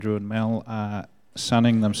Andrew and Mel are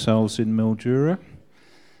sunning themselves in Mildura,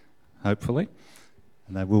 hopefully,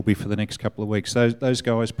 and they will be for the next couple of weeks. Those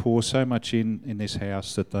guys pour so much in this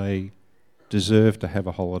house that they deserve to have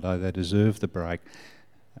a holiday. They deserve the break,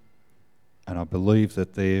 and I believe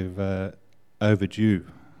that they've overdue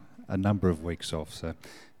a number of weeks off. So,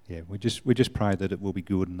 yeah, we just pray that it will be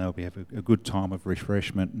good and they'll have a good time of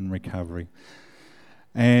refreshment and recovery.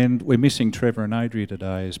 And we're missing Trevor and Adria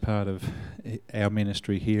today as part of our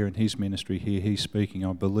ministry here and his ministry here. He's speaking,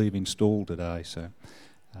 I believe, in Stall today. So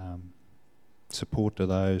support to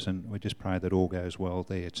those, and we just pray that all goes well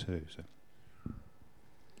there too. So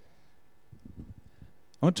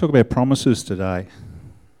I want to talk about promises today.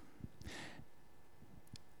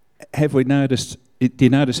 Have we noticed? Do you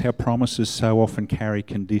notice how promises so often carry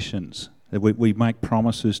conditions? We make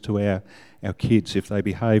promises to our kids. If they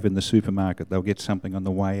behave in the supermarket, they'll get something on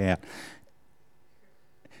the way out.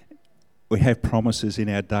 We have promises in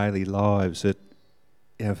our daily lives that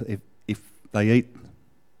if they eat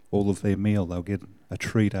all of their meal, they'll get a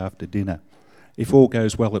treat after dinner. If all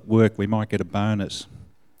goes well at work, we might get a bonus.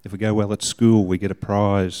 If we go well at school, we get a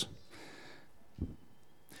prize.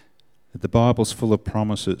 The Bible's full of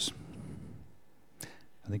promises.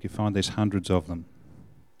 I think you find there's hundreds of them.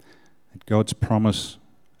 God's promise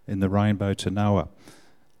in the rainbow to Noah.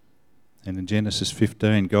 And in Genesis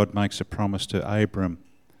 15, God makes a promise to Abram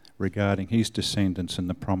regarding his descendants in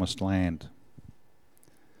the promised land.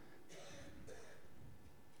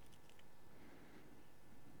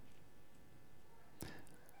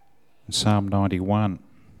 In Psalm 91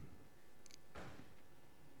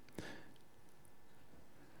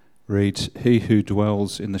 reads, "He who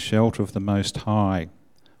dwells in the shelter of the Most High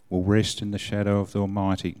will rest in the shadow of the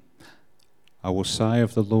Almighty. I will say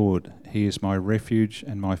of the Lord, He is my refuge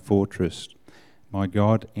and my fortress, my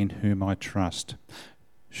God in whom I trust.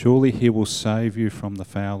 Surely He will save you from the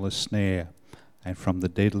fowler's snare and from the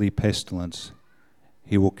deadly pestilence.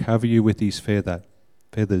 He will cover you with His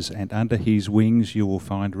feathers, and under His wings you will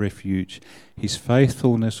find refuge. His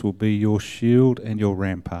faithfulness will be your shield and your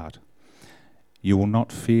rampart. You will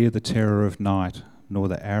not fear the terror of night, nor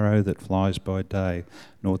the arrow that flies by day,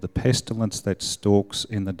 nor the pestilence that stalks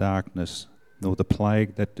in the darkness, nor the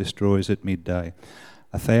plague that destroys at midday.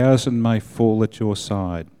 1,000 may fall at your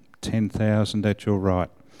side, 10,000 at your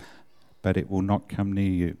right, but it will not come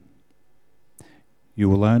near you. You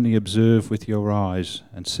will only observe with your eyes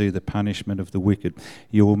and see the punishment of the wicked.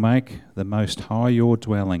 You will make the Most High your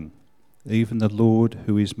dwelling, even the Lord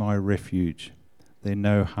who is my refuge. Then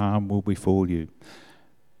no harm will befall you.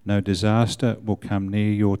 No disaster will come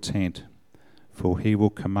near your tent, for He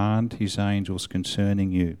will command His angels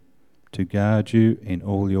concerning you, to guard you in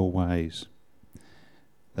all your ways.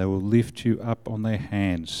 They will lift you up on their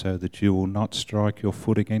hands so that you will not strike your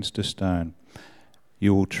foot against a stone.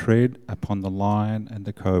 You will tread upon the lion and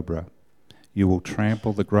the cobra. You will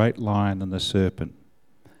trample the great lion and the serpent.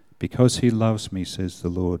 Because He loves me, says the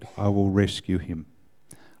Lord, I will rescue Him.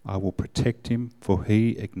 I will protect Him, for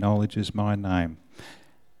He acknowledges my name.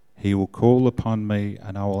 He will call upon me,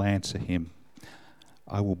 and I will answer him.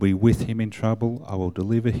 I will be with him in trouble. I will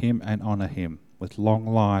deliver him and honour him. With long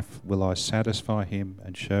life will I satisfy him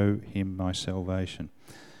and show him my salvation."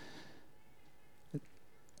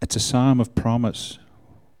 It's a psalm of promise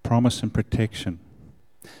and protection.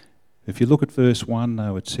 If you look at verse 1,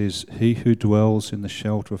 though, it says, "He who dwells in the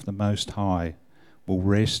shelter of the Most High will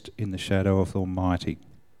rest in the shadow of the Almighty."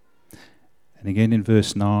 And again in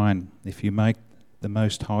verse 9, "If you make the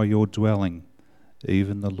Most High your dwelling,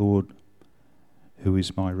 even the Lord who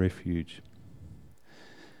is my refuge."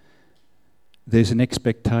 There's an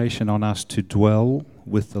expectation on us to dwell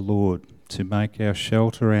with the Lord, to make our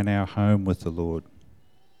shelter and our home with the Lord.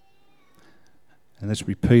 And that's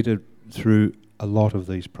repeated through a lot of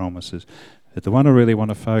these promises. But the one I really want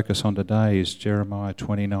to focus on today is Jeremiah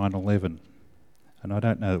 29:11. And I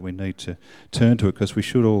don't know that we need to turn to it because we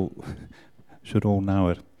should all know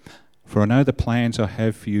it. "For I know the plans I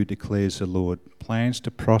have for you, declares the Lord, plans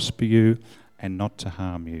to prosper you and not to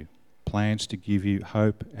harm you, plans to give you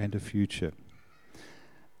hope and a future."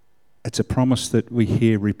 It's a promise that we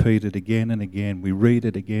hear repeated again and again. We read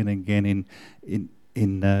it again and again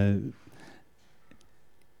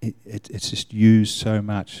it's just used so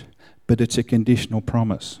much. But it's a conditional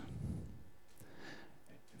promise.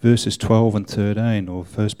 Verses 12 and 13, or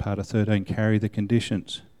first part of 13, carry the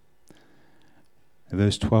conditions.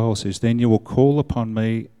 Verse 12 says, "Then you will call upon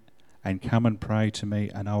me and come and pray to me,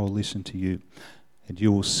 and I will listen to you. And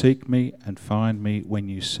you will seek me and find me when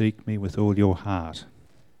you seek me with all your heart."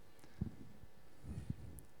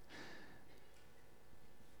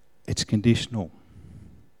 It's conditional.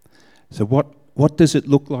 So what What does it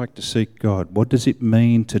look like to seek God? What does it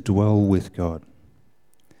mean to dwell with God?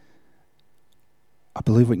 I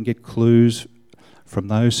believe we can get clues from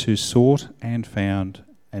those who sought and found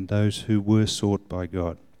and those who were sought by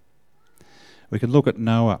God. We can look at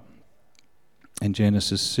Noah. In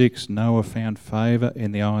Genesis 6, Noah found favour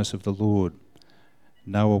in the eyes of the Lord.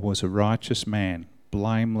 Noah was a righteous man,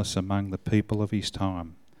 blameless among the people of his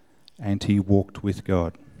time, and he walked with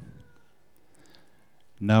God.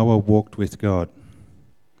 Noah walked with God.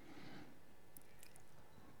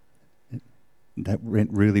 That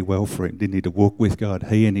went really well for him, didn't he, to walk with God?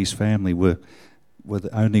 He and his family were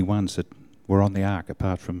the only ones that were on the ark,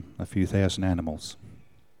 apart from a few thousand animals.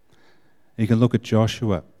 You can look at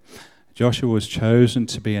Joshua. Joshua was chosen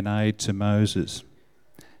to be an aid to Moses.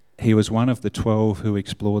 He was one of the 12 who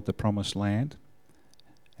explored the promised land,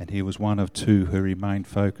 and he was one of 2 who remained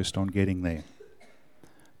focused on getting there.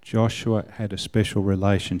 Joshua had a special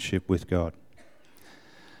relationship with God.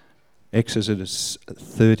 Exodus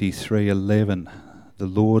 33:11, the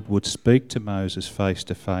Lord would speak to Moses face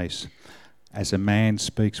to face, as a man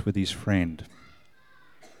speaks with his friend.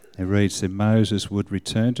 It reads that Moses would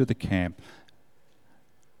return to the camp,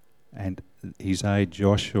 and his aide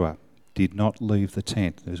Joshua did not leave the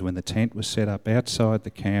tent. It was when the tent was set up outside the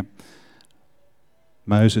camp,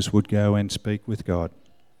 Moses would go and speak with God,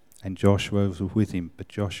 and Joshua was with him, but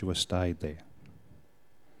Joshua stayed there.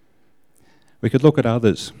 We could look at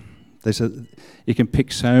others. You can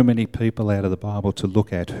pick so many people out of the Bible to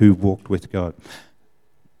look at who walked with God.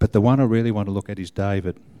 But the one I really want to look at is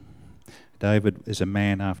David. David is a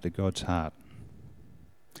man after God's heart.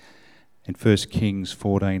 In 1 Kings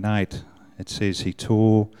 14:8, it says, I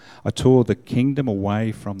tore the kingdom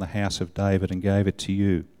away from the house of David and gave it to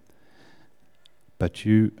you. But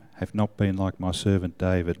you have not been like my servant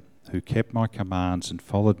David, who kept my commands and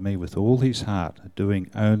followed me with all his heart, doing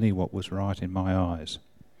only what was right in my eyes.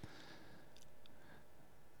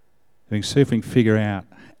 We can see if we can figure out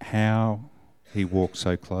how he walked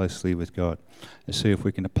so closely with God, and see if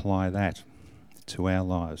we can apply that to our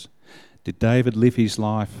lives. Did David live his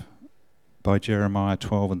life by Jeremiah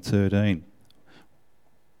 12:13?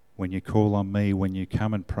 When you call on me, when you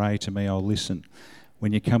come and pray to me, I'll listen.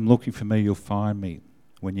 When you come looking for me, you'll find me.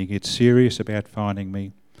 When you get serious about finding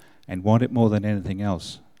me and want it more than anything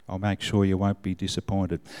else, I'll make sure you won't be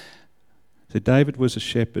disappointed. So David was a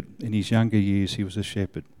shepherd. In his younger years, he was a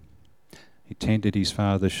shepherd. He tended his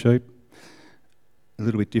father's sheep. A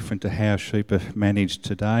little bit different to how sheep are managed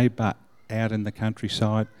today, but out in the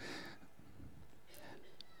countryside,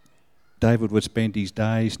 David would spend his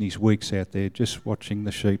days and his weeks out there just watching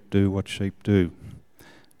the sheep do what sheep do.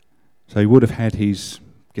 So he would have had his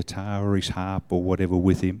guitar or his harp or whatever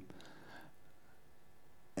with him.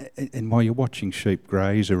 And while you're watching sheep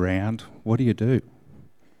graze around, what do?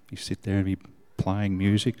 You sit there and be playing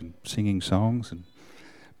music and singing songs and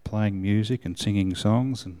playing music and singing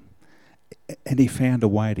songs, and he found a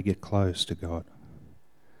way to get close to God.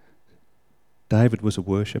 David was a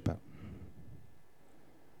worshipper.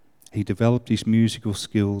 He developed his musical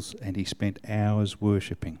skills and he spent hours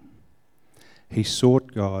worshipping. He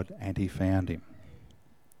sought God and he found him.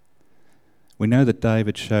 We know that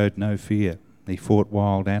David showed no fear. He fought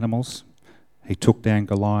wild animals. He took down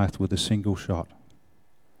Goliath with a single shot.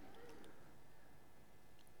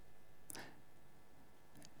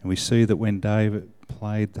 And we see that when David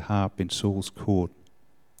played the harp in Saul's court,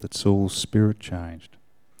 that Saul's spirit changed.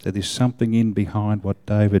 So there's something in behind what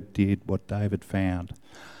David did, what David found,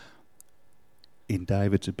 in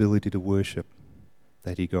David's ability to worship,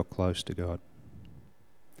 that he got close to God.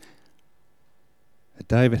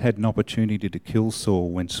 David had an opportunity to kill Saul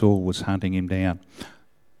when Saul was hunting him down,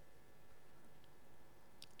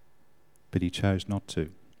 but he chose not to.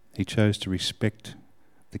 He chose to respect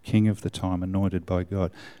the king of the time, anointed by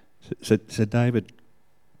God. So David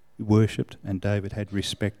worshipped, and David had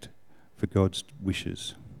respect for God's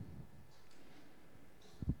wishes.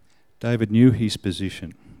 David knew his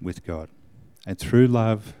position with God, and through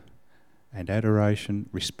love and adoration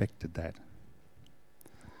respected that.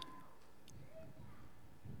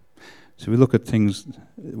 So we look at things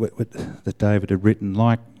that David had written,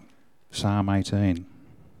 like Psalm 18.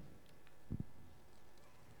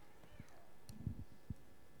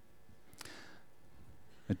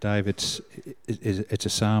 It's a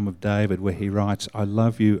psalm of David where he writes, I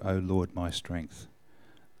love you, O Lord, my strength.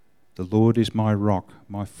 The Lord is my rock,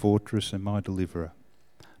 my fortress and my deliverer.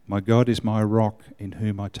 My God is my rock in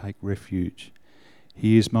whom I take refuge.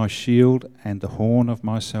 He is my shield and the horn of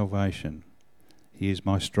my salvation. He is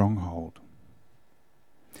my stronghold.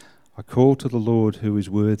 I call to the Lord who is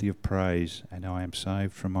worthy of praise, and I am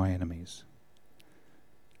saved from my enemies.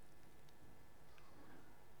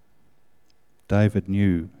 David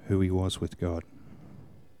knew who he was with God.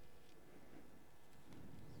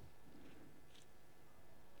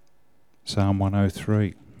 Psalm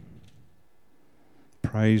 103.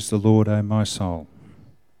 Praise the Lord, O my soul.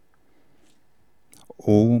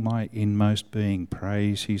 All my inmost being,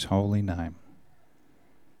 praise his holy name.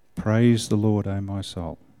 Praise the Lord, O my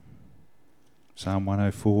soul. Psalm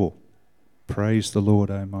 104. Praise the Lord,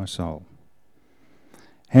 O my soul.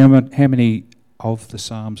 How many of the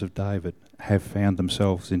Psalms of David have found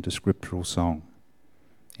themselves into scriptural song,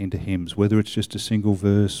 into hymns, whether it's just a single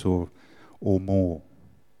verse or more?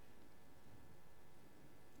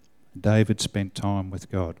 David spent time with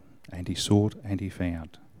God, and he sought and he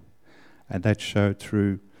found. And that showed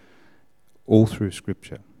all through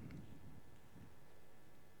Scripture.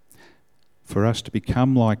 For us to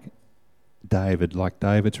become like David, like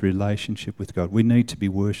David's relationship with God, we need to be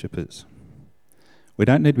worshippers. We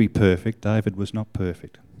don't need to be perfect. David was not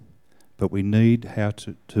perfect. But we need how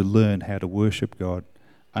to learn how to worship God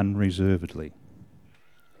unreservedly.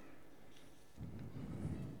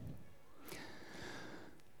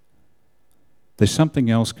 There's something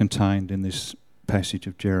else contained in this passage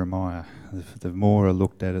of Jeremiah. The more I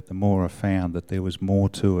looked at it, the more I found that there was more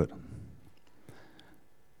to it.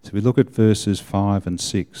 So we look at verses 5 and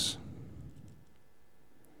 6.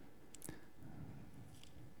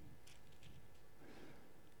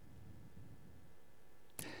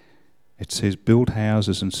 It says, build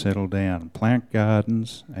houses and settle down, plant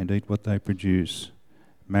gardens and eat what they produce.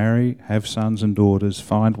 Marry, have sons and daughters,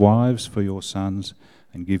 find wives for your sons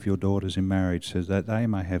and give your daughters in marriage so that they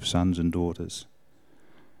may have sons and daughters.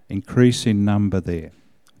 Increase in number there,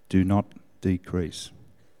 do not decrease.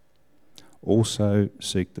 Also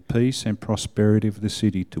seek the peace and prosperity of the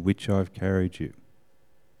city to which I have carried you.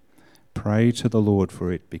 Pray to the Lord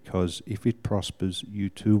for it, because if it prospers, you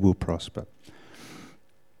too will prosper.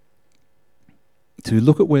 To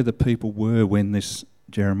look at where the people were when this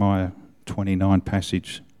Jeremiah 29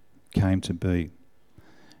 passage came to be,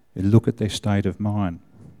 you look at their state of mind.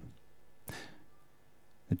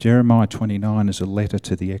 Jeremiah 29 is a letter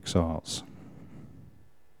to the exiles.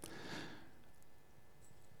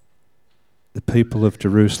 The people of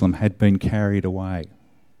Jerusalem had been carried away.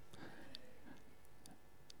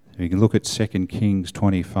 You can look at 2 Kings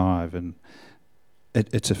 25, and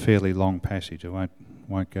it's a fairly long passage. I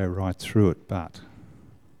won't go right through it, but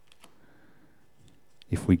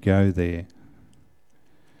if we go there,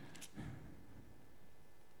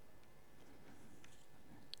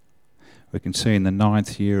 we can see in the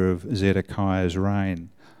 9th year of Zedekiah's reign,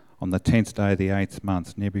 on the 10th day of the 8th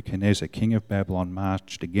month, Nebuchadnezzar, king of Babylon,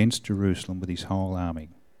 marched against Jerusalem with his whole army.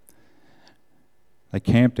 They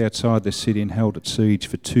camped outside the city and held it siege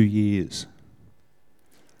for 2 years.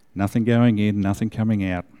 Nothing going in, nothing coming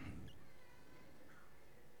out.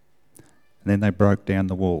 And then they broke down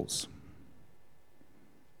the walls.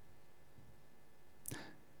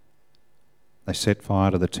 They set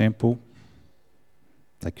fire to the temple.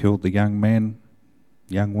 They killed the young men,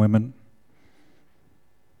 young women.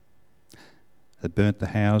 They burnt the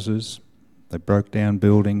houses. They broke down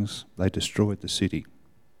buildings. They destroyed the city.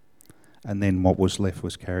 And then what was left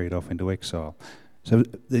was carried off into exile. So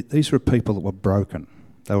these were people that were broken.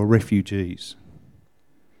 They were refugees.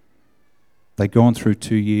 They'd gone through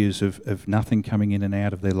 2 years of nothing coming in and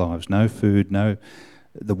out of their lives. No food,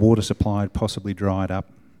 the water supply had possibly dried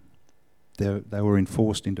up. They were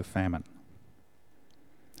enforced into famine.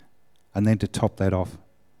 And then to top that off,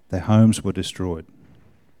 their homes were destroyed.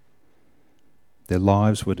 Their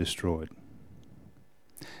lives were destroyed.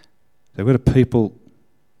 They were people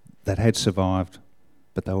that had survived,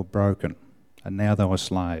 but they were broken, and now they were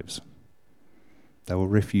slaves. They were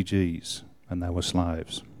refugees, and they were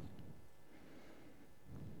slaves.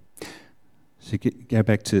 So go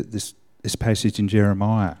back to this passage in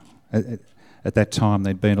Jeremiah. At that time,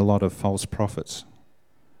 there'd been a lot of false prophets.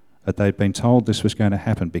 That they'd been told this was going to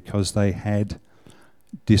happen because they had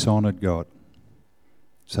dishonoured God.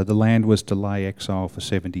 So the land was to lay exile for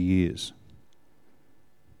 70 years.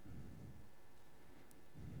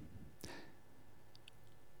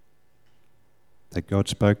 That God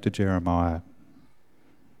spoke to Jeremiah,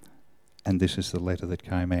 and this is the letter that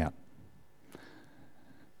came out.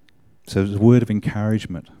 So it was a word of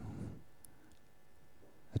encouragement.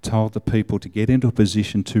 It told the people to get into a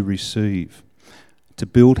position to receive, to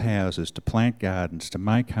build houses, to plant gardens, to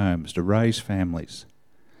make homes, to raise families.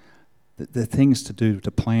 The things to do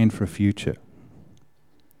to plan for a future.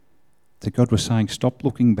 That God was saying, stop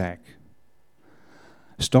looking back.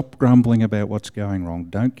 Stop grumbling about what's going wrong.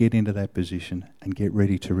 Don't get into that position and get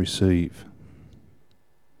ready to receive.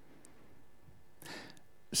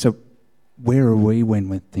 So where are we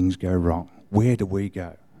when things go wrong? where do we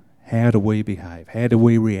go? How do we behave? How do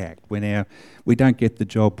we react when we don't get the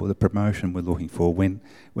job or the promotion we're looking for? When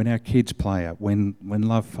our kids play up? When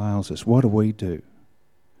love fails us? What do we do?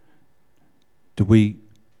 Do we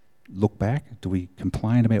look back? Do we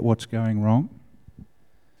complain about what's going wrong?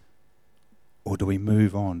 Or do we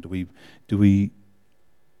move on? Do we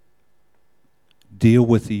deal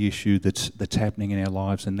with the issue that's happening in our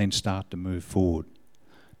lives and then start to move forward?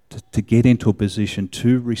 To get into a position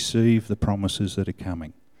to receive the promises that are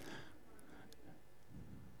coming.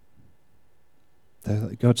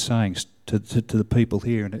 God's saying to the people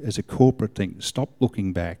here, and as a corporate thing, stop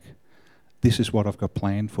looking back. This is what I've got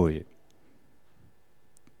planned for you.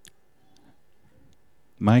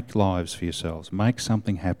 Make lives for yourselves. Make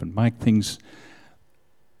something happen. Make things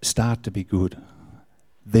start to be good.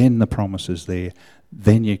 Then the promise is there.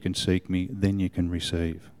 Then you can seek me. Then you can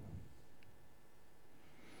receive.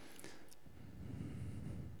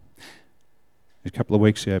 A couple of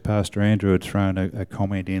weeks ago, Pastor Andrew had thrown a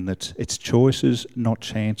comment in that it's choices, not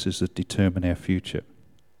chances, that determine our future.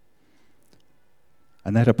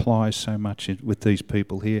 And that applies so much with these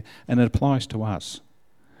people here, and it applies to us.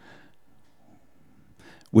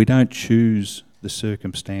 We don't choose the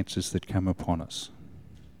circumstances that come upon us,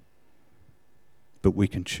 but we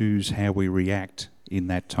can choose how we react in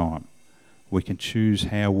that time. We can choose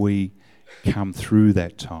how we come through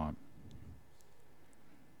that time.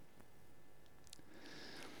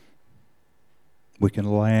 We can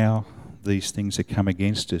allow these things that come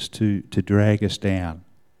against us to drag us down,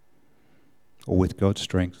 or with God's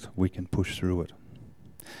strength we can push through it.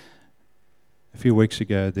 A few weeks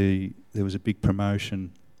ago there was a big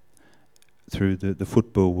promotion through the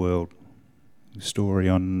football world. Story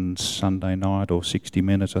on Sunday night, or 60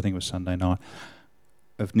 Minutes, I think it was Sunday night,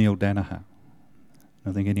 of Neil Danaher.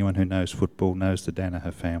 I think anyone who knows football knows the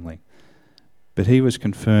Danaher family. But he was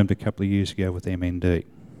confirmed a couple of years ago with MND.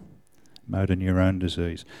 Motor neurone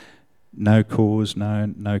disease. No cause,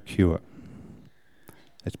 no cure.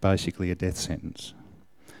 It's basically a death sentence.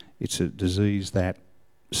 It's a disease that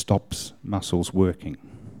stops muscles working.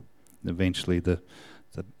 Eventually the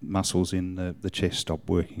muscles in the chest stop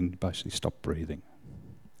working, basically stop breathing.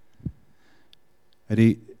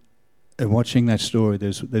 And watching that story,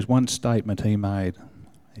 there's one statement he made.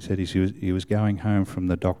 He said he was going home from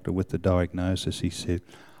the doctor with the diagnosis. He said,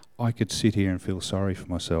 I could sit here and feel sorry for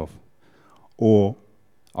myself, or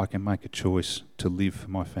I can make a choice to live for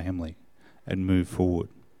my family and move forward.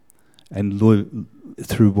 And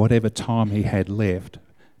through whatever time he had left,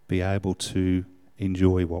 be able to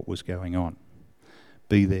enjoy what was going on.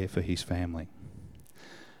 Be there for his family.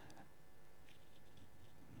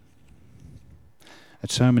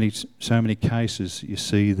 At so many cases you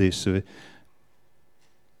see this,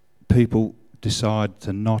 people decide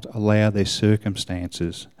to not allow their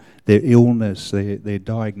circumstances, their illness, their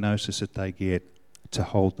diagnosis that they get, to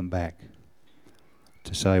hold them back.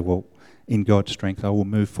 To say, well, in God's strength I will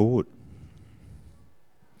move forward.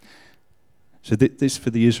 So this for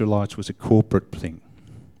the Israelites was a corporate thing,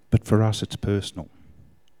 but for us it's personal.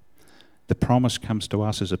 The promise comes to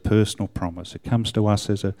us as a personal promise. It comes to us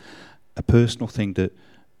as a personal thing.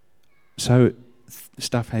 So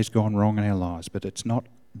stuff has gone wrong in our lives, but it's not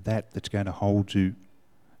that's going to hold you.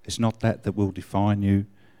 It's not that will define you.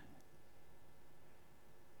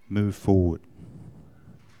 Move forward.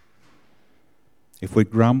 If we're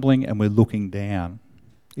grumbling and we're looking down,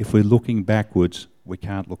 if we're looking backwards, we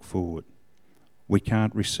can't look forward. We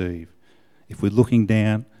can't receive. If we're looking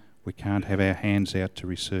down, we can't have our hands out to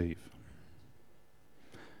receive.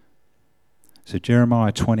 So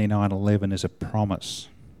Jeremiah 29:11 is a promise.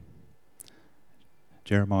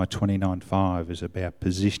 Jeremiah 29:5 is about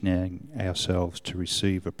positioning ourselves to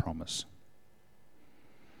receive a promise.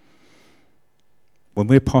 When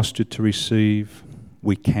we're postured to receive,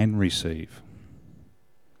 we can receive.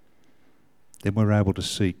 Then we're able to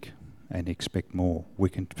seek and expect more. We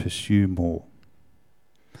can pursue more.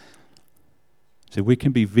 So we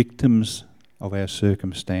can be victims of our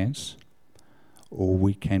circumstance, or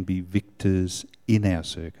we can be victors in our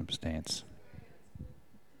circumstance.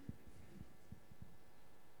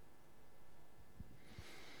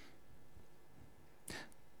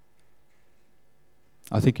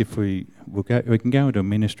 I think if we can go into a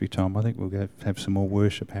ministry time. I think we'll have some more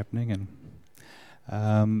worship happening,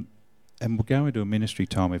 and we'll go into a ministry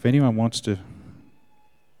time. If anyone wants to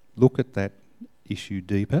look at that issue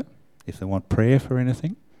deeper, if they want prayer for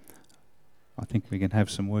anything, I think we can have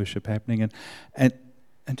some worship happening and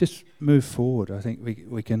just move forward. I think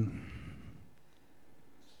we can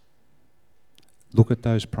look at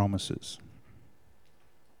those promises.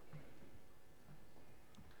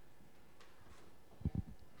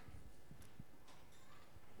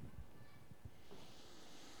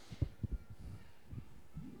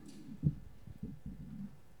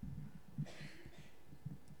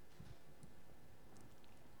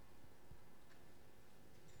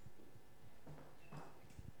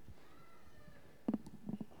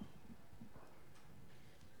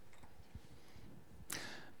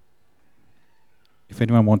 If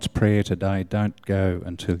anyone wants prayer today, don't go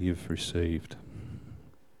until you've received.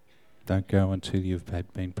 Don't go until you've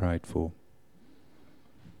been prayed for.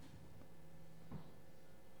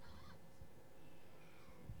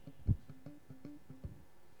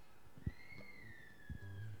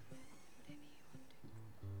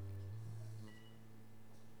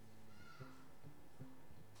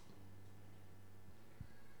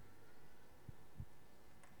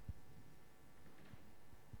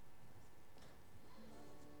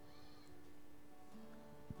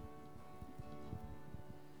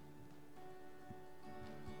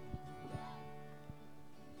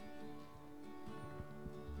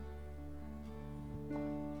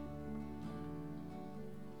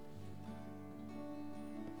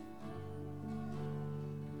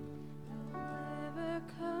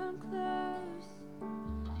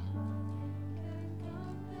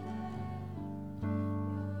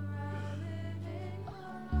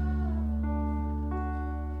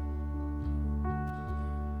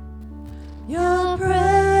 Your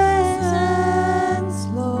presence,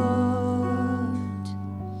 Lord.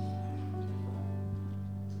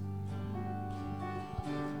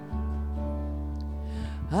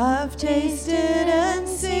 I've tasted and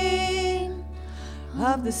seen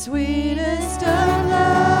of the sweetest of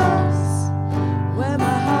loves, where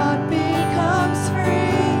my heart becomes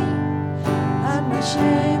free and my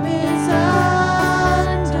shame is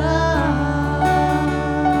undone.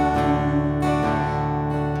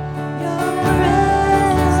 Your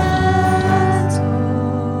presence,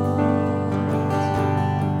 Lord.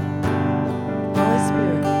 Holy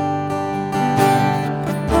Spirit.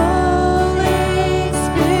 Holy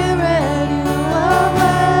Spirit, you are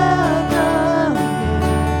welcome here.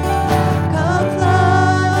 Come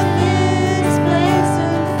flood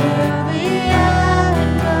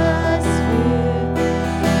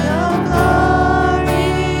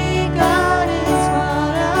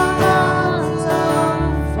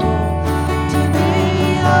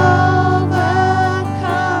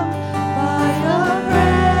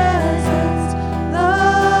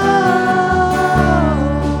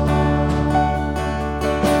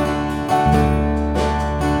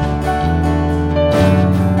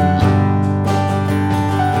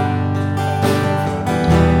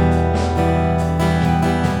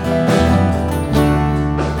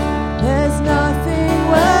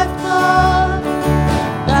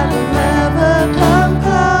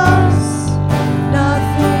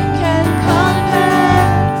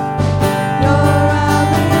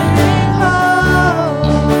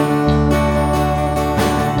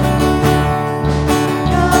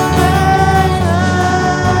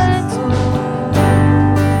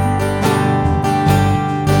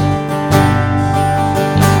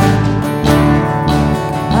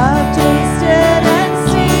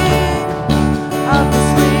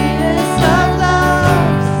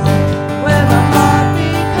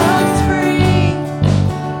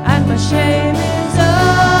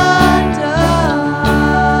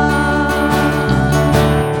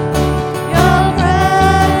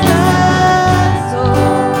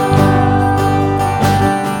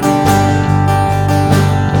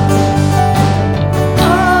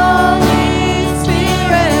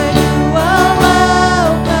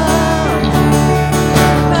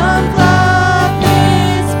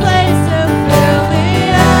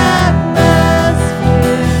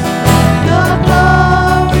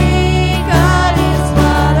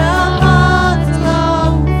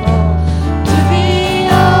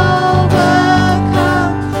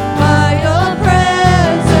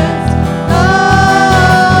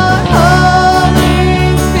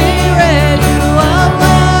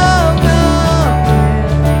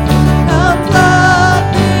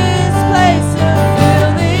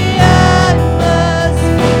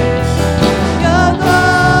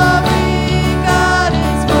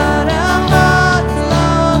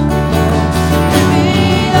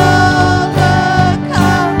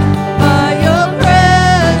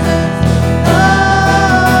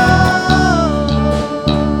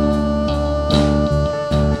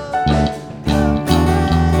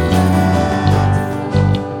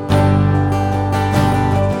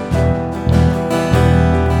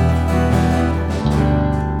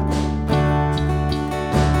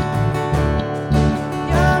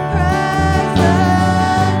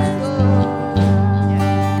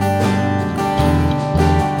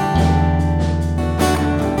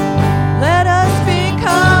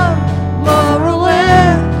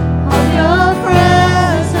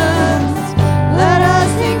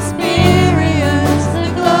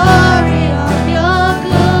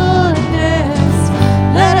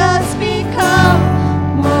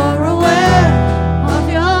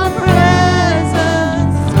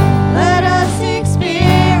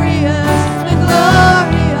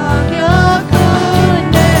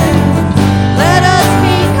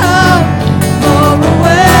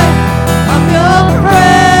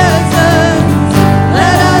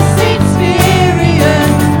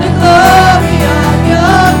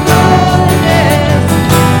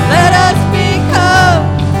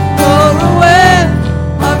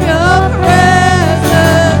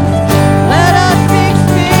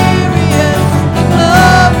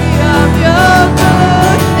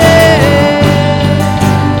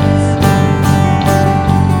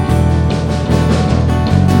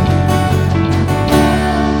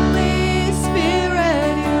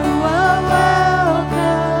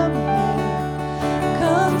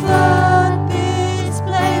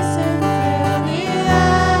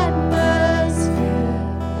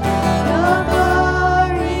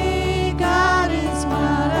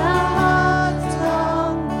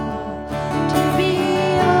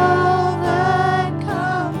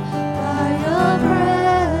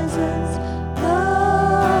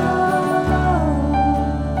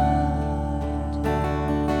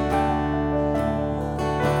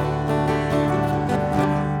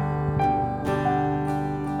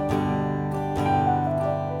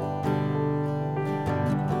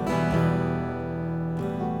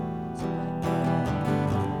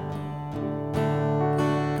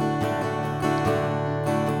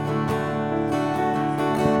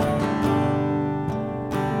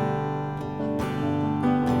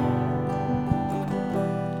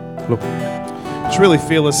Look, I just really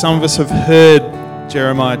feel that some of us have heard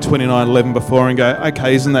Jeremiah 29:11 before and go,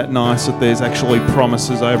 okay, isn't that nice that there's actually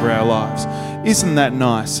promises over our lives? Isn't that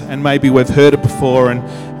nice? And maybe we've heard it before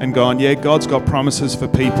and gone, yeah, God's got promises for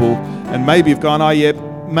people. And maybe you've gone, oh yeah,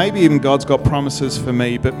 maybe even God's got promises for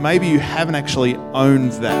me, but maybe you haven't actually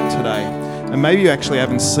owned that today. And maybe you actually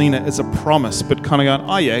haven't seen it as a promise, but kind of going,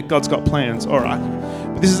 oh yeah, God's got plans, all right.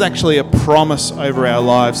 But this is actually a promise over our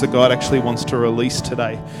lives that God actually wants to release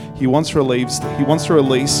today. He wants to release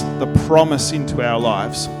the promise into our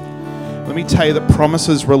lives. Let me tell you that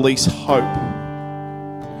promises release hope.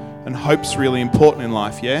 And hope's really important in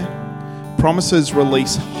life, yeah? Promises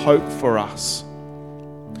release hope for us.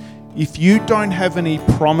 If you don't have any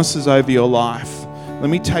promises over your life,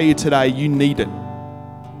 let me tell you today, you need it.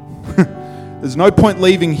 There's no point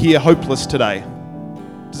leaving here hopeless today.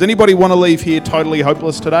 Does anybody want to leave here totally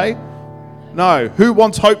hopeless today? No. Who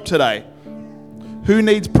wants hope today? Who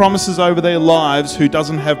needs promises over their lives? Who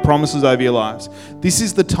doesn't have promises over your lives? This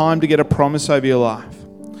is the time to get a promise over your life.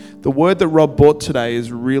 The word that Rob brought today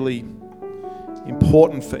is really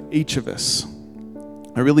important for each of us.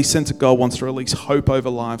 I really sense that God wants to release hope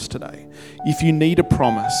over lives today. If you need a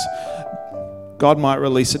promise, God might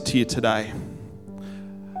release it to you today.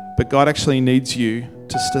 But God actually needs you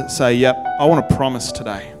to say, yep, I want a promise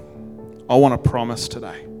today. I want a promise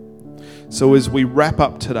today. So as we wrap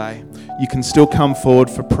up today, you can still come forward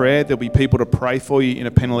for prayer. There'll be people to pray for you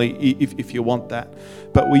independently if you want that.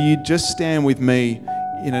 But will you just stand with me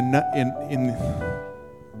in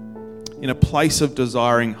a place of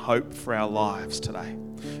desiring hope for our lives today?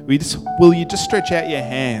 Will you just stretch out your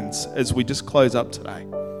hands as we just close up today?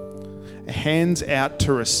 Hands out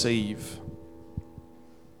to receive.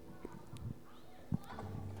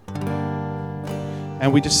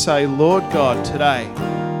 And we just say, Lord God, today,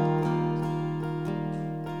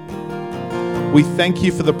 we thank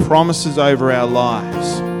you for the promises over our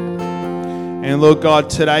lives. And Lord God,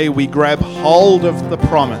 today we grab hold of the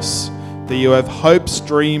promise that you have hopes,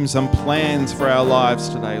 dreams, and plans for our lives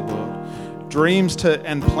today, Lord. Dreams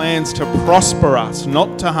and plans to prosper us,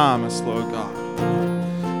 not to harm us, Lord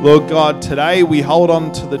God. Lord God, today we hold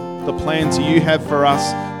on to the plans that you have for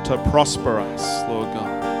us to prosper us, Lord God.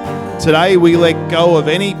 Today we let go of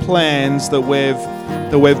any plans that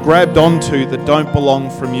we've grabbed onto that don't belong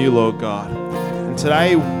from you, Lord God. And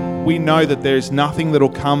today we know that there is nothing that will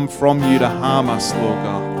come from you to harm us, Lord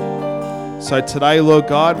God. So today, Lord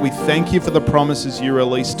God, we thank you for the promises you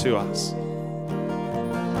release to us.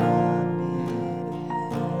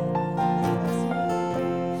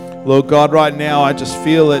 Lord God, right now I just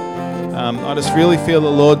feel it. I just really feel the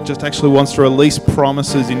Lord just actually wants to release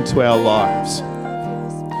promises into our lives.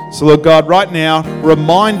 So Lord God, right now,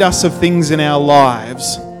 remind us of things in our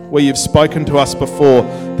lives where you've spoken to us before,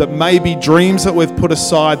 that may be dreams that we've put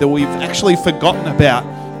aside that we've actually forgotten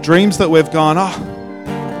about, dreams that we've gone,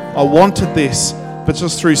 oh, I wanted this, but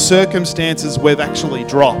just through circumstances we've actually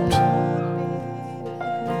dropped,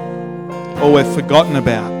 or we've forgotten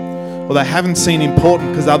about, or they haven't seemed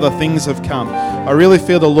important because other things have come. I really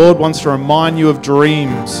feel the Lord wants to remind you of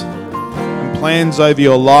dreams and plans over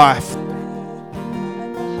your life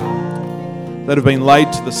that have been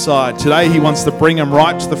laid to the side. Today he wants to bring them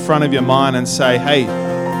right to the front of your mind and say, hey,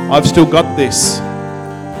 I've still got this.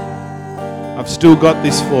 I've still got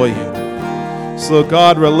this for you. So Lord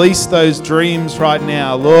God, release those dreams right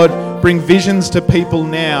now. Lord, bring visions to people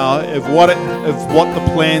now of what the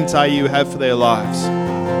plans are you have for their lives.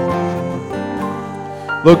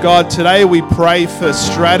 Lord God, today we pray for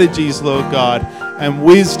strategies, Lord God, and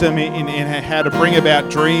wisdom in how to bring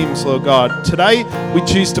about dreams, Lord God. Today, we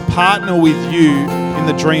choose to partner with you in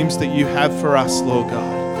the dreams that you have for us, Lord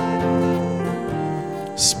God.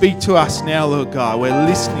 Speak to us now, Lord God. We're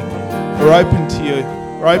listening. We're open to you.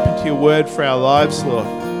 We're open to your word for our lives, Lord.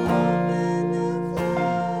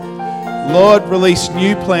 Lord, release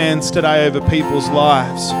new plans today over people's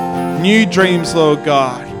lives. New dreams, Lord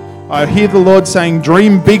God. I hear the Lord saying,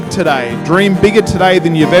 dream big today. Dream bigger today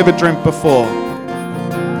than you've ever dreamt before.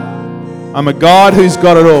 I'm a God who's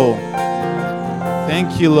got it all.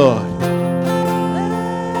 Thank you, Lord.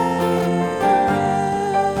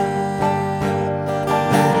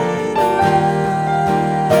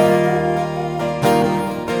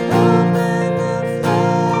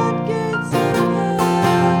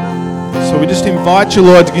 So we just invite you,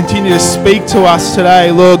 Lord, to continue to speak to us today,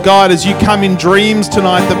 Lord God, as you come in dreams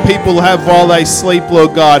tonight that people have while they sleep,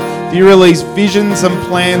 Lord God. You release visions and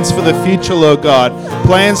plans for the future, Lord God.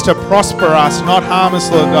 Plans to prosper us, not harm us,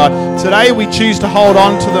 Lord God. Today we choose to hold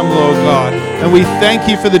on to them, Lord God. And we thank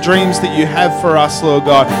you for the dreams that you have for us, Lord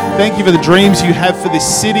God. Thank you for the dreams you have for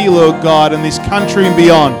this city, Lord God, and this country and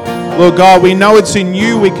beyond. Lord God, we know it's in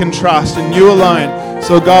you we can trust, and you alone.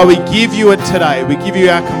 So God, we give you it today. We give you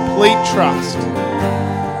our complete trust.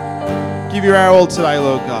 Give you our all today,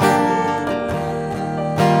 Lord God.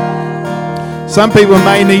 Some people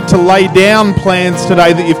may need to lay down plans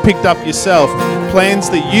today that you've picked up yourself, plans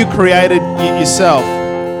that you created yourself.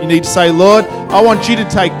 You need to say, Lord, I want you to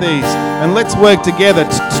take these and let's work together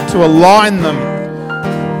to align them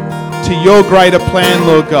to your greater plan,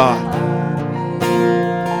 Lord God.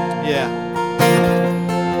 Yeah.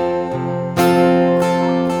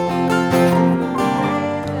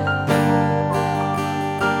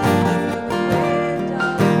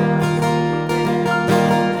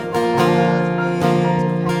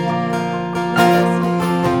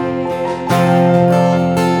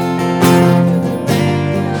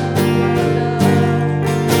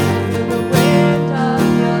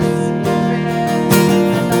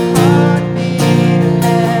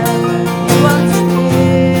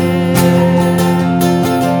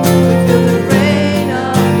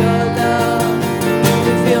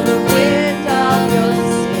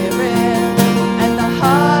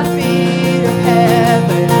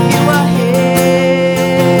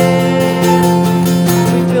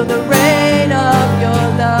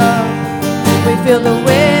 Feel the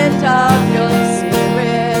wind of your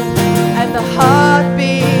spirit and the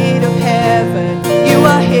heartbeat of heaven. You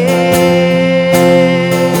are here.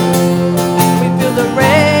 We feel the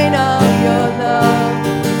rain of your love.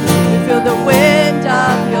 We feel the wind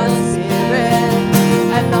of your spirit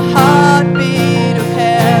and the heartbeat of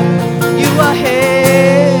heaven. You are here.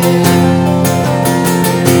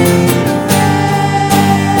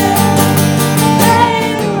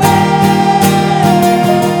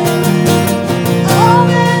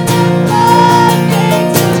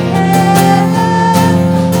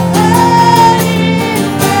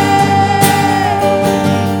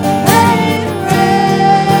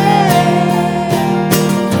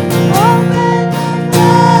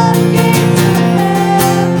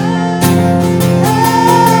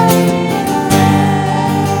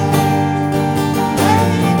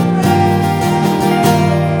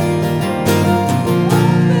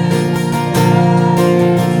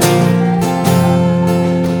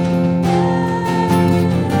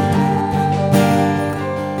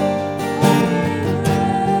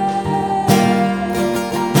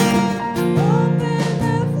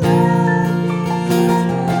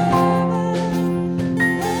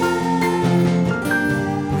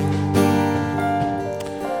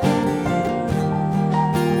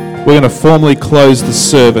 We're going to formally close the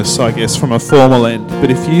service, I guess, from a formal end. But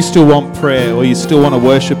if you still want prayer or you still want to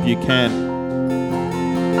worship, you can.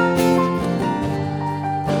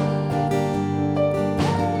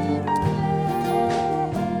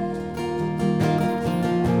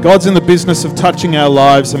 God's in the business of touching our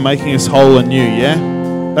lives and making us whole and new, yeah?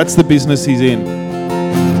 That's the business He's in.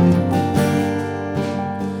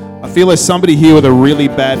 I feel there's somebody here with a really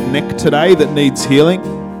bad neck today that needs healing.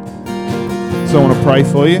 So I want to pray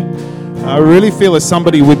for you. I really feel there's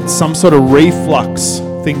somebody with some sort of reflux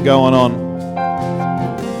thing going on.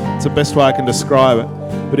 It's the best way I can describe it.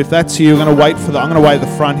 But if that's you, I'm going to wait at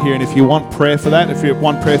the front here. And if you want prayer for that, if you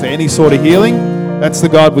want prayer for any sort of healing, that's the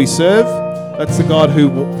God we serve. That's the God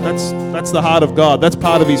that's the heart of God. That's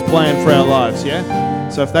part of His plan for our lives, yeah?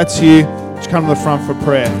 So if that's you, just come to the front for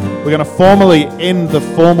prayer. We're going to formally end the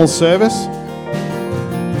formal service.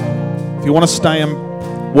 If you want to stay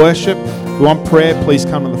and worship, if you want prayer, please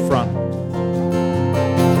come to the front.